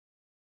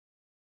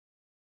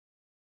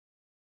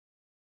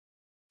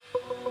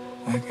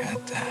I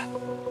got that.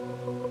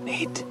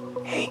 Nate,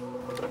 hey.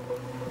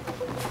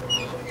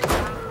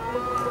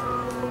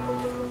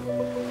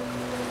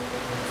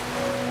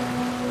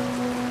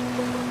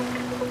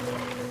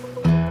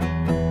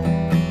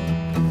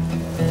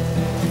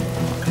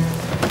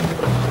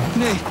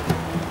 Nate!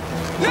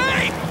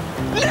 Nate!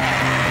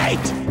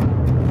 Nate!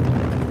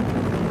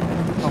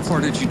 How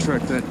far did you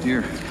track that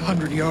deer?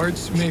 100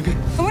 yards, maybe?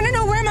 I want to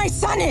know where my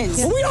son is.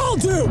 Well, we all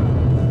do!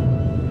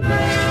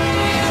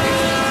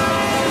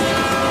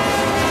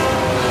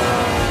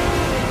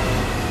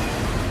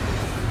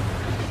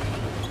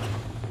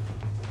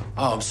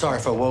 Oh, I'm sorry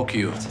if I woke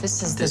you.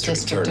 This is the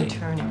district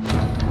attorney.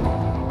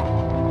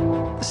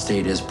 The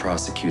state is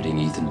prosecuting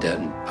Ethan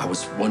Denton. I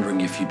was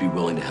wondering if you'd be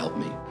willing to help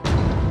me.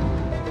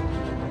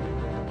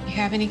 You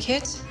have any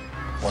kids?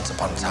 Once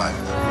upon a time.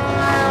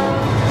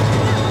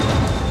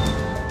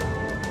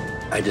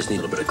 I just need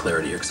a little bit of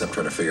clarity here because I'm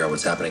trying to figure out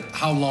what's happening.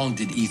 How long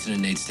did Ethan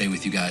and Nate stay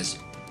with you guys?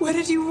 What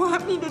did you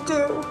want me to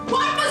do? What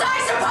was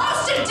I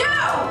supposed to do?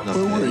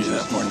 Where were you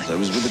that morning? I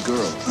was with a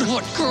girl.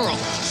 What girl?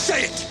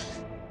 Say it!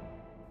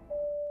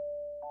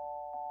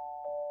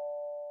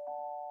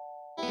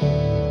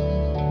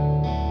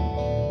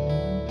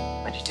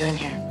 What are you doing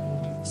here?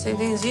 Same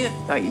thing as you.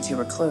 Thought you two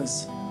were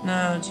close.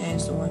 No,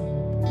 Jane's the one.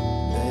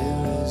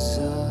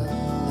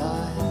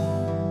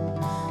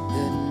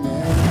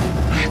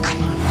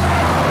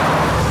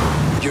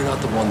 You're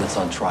not the one that's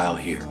on trial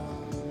here.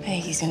 Hey,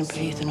 he's gonna put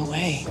Ethan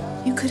away.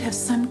 You could have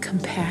some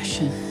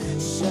compassion.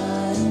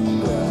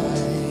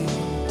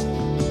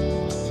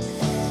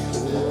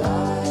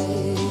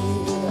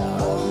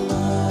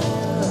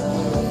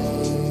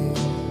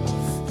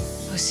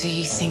 Oh, so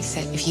you think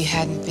that if you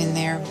hadn't been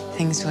there,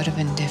 things would have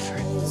been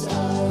different?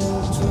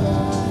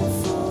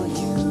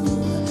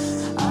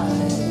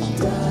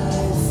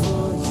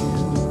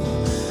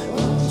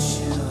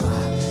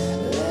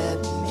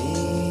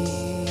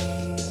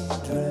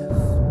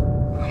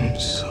 I'm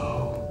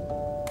so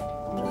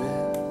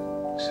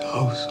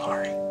sorry.